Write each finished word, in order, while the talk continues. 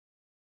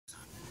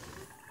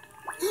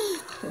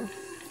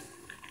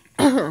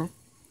Hello.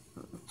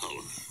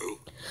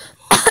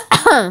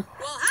 Well,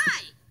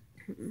 hi.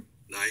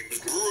 Name's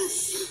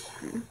Bruce.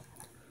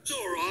 It's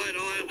all right,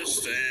 I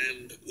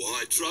understand.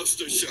 Why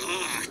trust a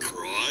shark,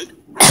 right?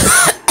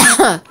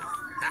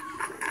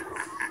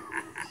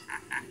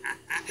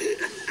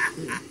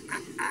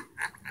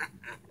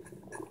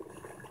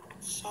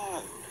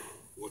 So,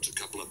 what's a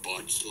couple of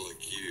bites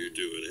like you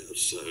doing out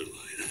so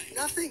late, eh?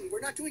 Nothing. We're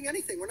not doing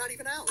anything. We're not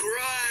even out.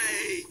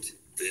 Great!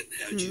 Then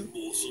how'd you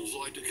morsels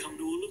like to come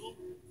to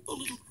a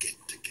little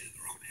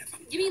get-together I'm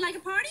having? You mean like a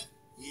party?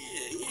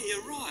 Yeah,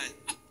 you're right.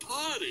 A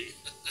party.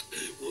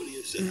 What do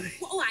you say?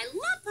 Oh, I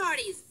love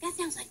parties. That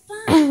sounds like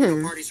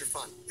fun. Parties are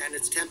fun, and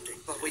it's tempting,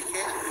 but we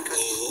can't because...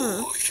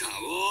 Oh,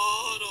 come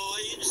on,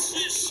 I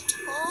insist.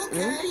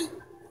 Okay,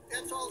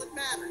 that's all that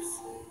matters.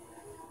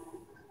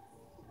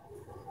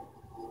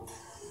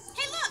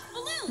 Hey, look,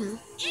 balloons.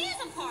 It is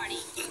a party.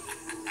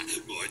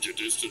 Mind your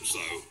distance,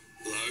 though.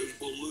 Those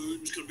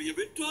balloons can be a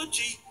bit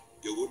dodgy.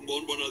 You wouldn't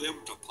want one of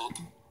them to pop.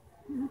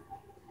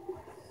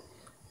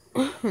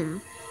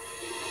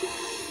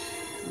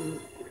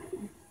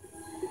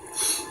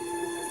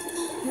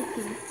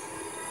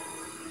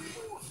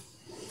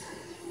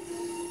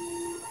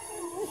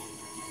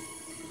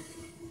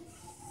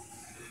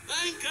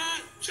 Anchor,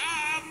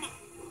 chum!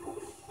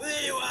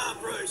 There you are,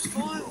 Bruce,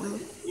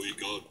 finally. We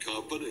got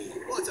company.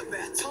 Well, it's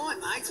about time,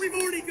 mate. We've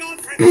already gone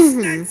for the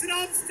snacks and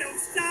I'm still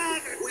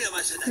starving. We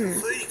almost had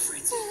that feeding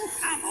frenzy.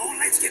 Come on,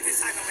 let's get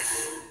this over with.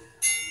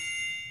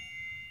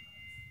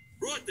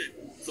 Right then,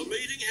 the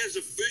meeting has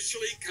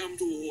officially come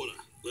to order.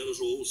 Let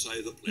us all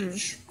say the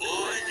pledge.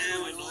 I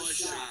am a nice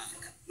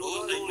shark,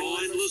 not a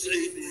mindless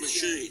eating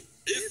machine.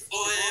 If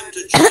I am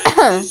to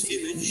change this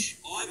image,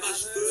 I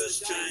must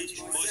first change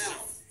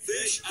myself.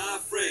 Fish are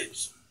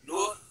friends,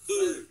 not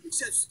food.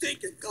 Except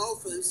stinkin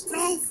dolphins.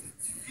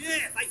 Dolphins?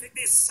 Yeah, they think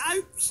they're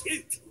so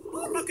cute.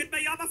 Oh, look at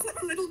me, I'm a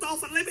flippin' little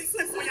dolphin. Let me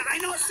flip for you,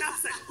 ain't I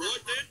something?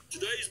 Right then,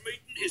 today's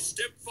meeting is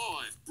step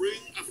 5.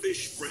 Bring a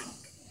fish friend.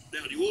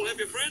 Now, do you all have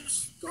your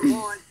friends? Got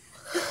mine.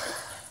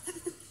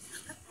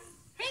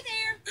 Hey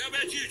there. How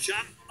about you,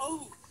 chum?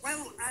 Oh,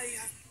 well,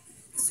 I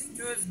seem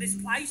to have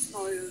misplaced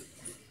my...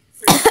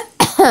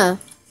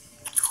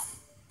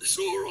 It's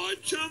all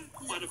right, chum.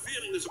 I had a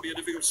feeling this will be a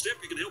difficult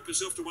step. You can help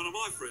yourself to one of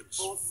my friends.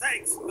 Oh,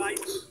 thanks, mate.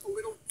 A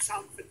little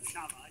chump and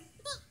chum, eh?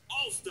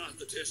 I'll start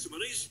the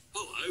testimonies.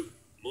 Hello,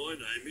 my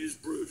name is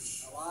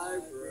Bruce. Hello,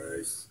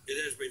 Bruce. It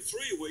has been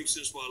 3 weeks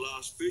since my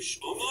last fish.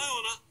 On my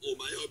honour, or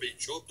may I be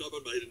chopped up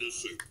and made into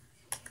soup.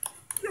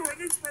 You're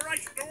an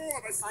inspiration to all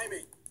of us.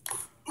 Amy.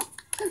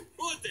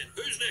 Right then,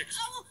 who's next?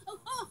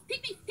 Oh,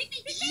 pick me.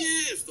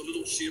 Yes, the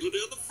little Sheila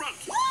down the front.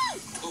 Woo!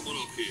 Come on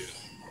up here.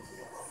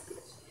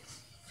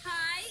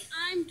 Hi,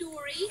 I'm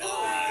Dory.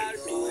 Hi,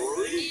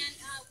 Dory. And,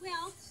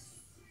 well,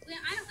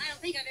 I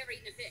don't think I've ever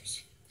eaten a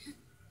fish.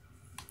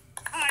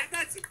 Hey,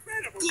 that's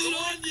incredible. Good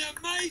on you,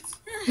 mate.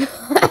 Get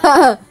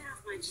off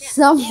my chest.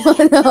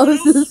 Someone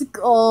else is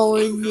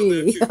calling How me.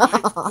 about you,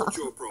 mate? What's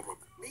your problem?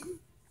 Me?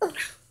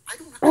 I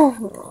don't have...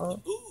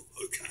 Oh,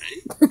 okay.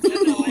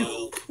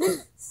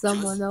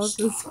 Someone else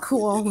is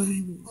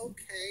calling me.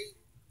 Okay.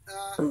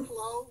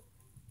 Hello?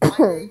 My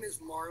name is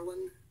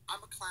Marlin.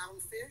 I'm a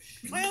clownfish.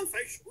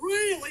 Clownfish?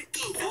 Really?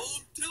 Go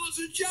on, tell us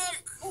a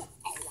joke. Oh,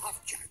 I love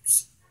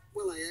jokes.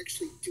 Well, I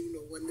actually do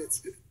know one that's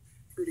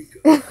pretty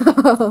good.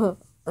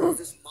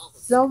 This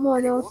mollusk, Someone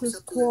and he else walks is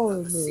up to calling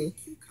a me. sea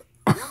cucumber.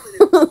 Now that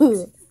everyone knows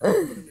the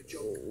cucumber, put in a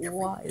joke. Every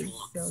Why is dog,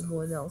 so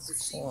someone the else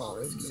sea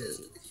calling mollusk says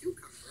me? to the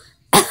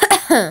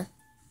cucumber,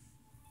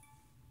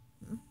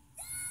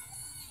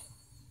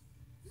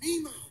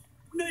 Nemo.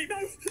 Nemo.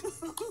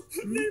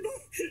 Nemo.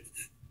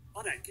 I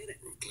don't get it.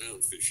 Well,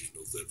 clownfish is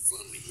not that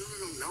funny.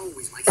 No,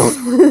 he's like a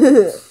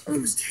shark. He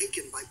was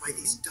taken by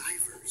these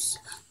divers.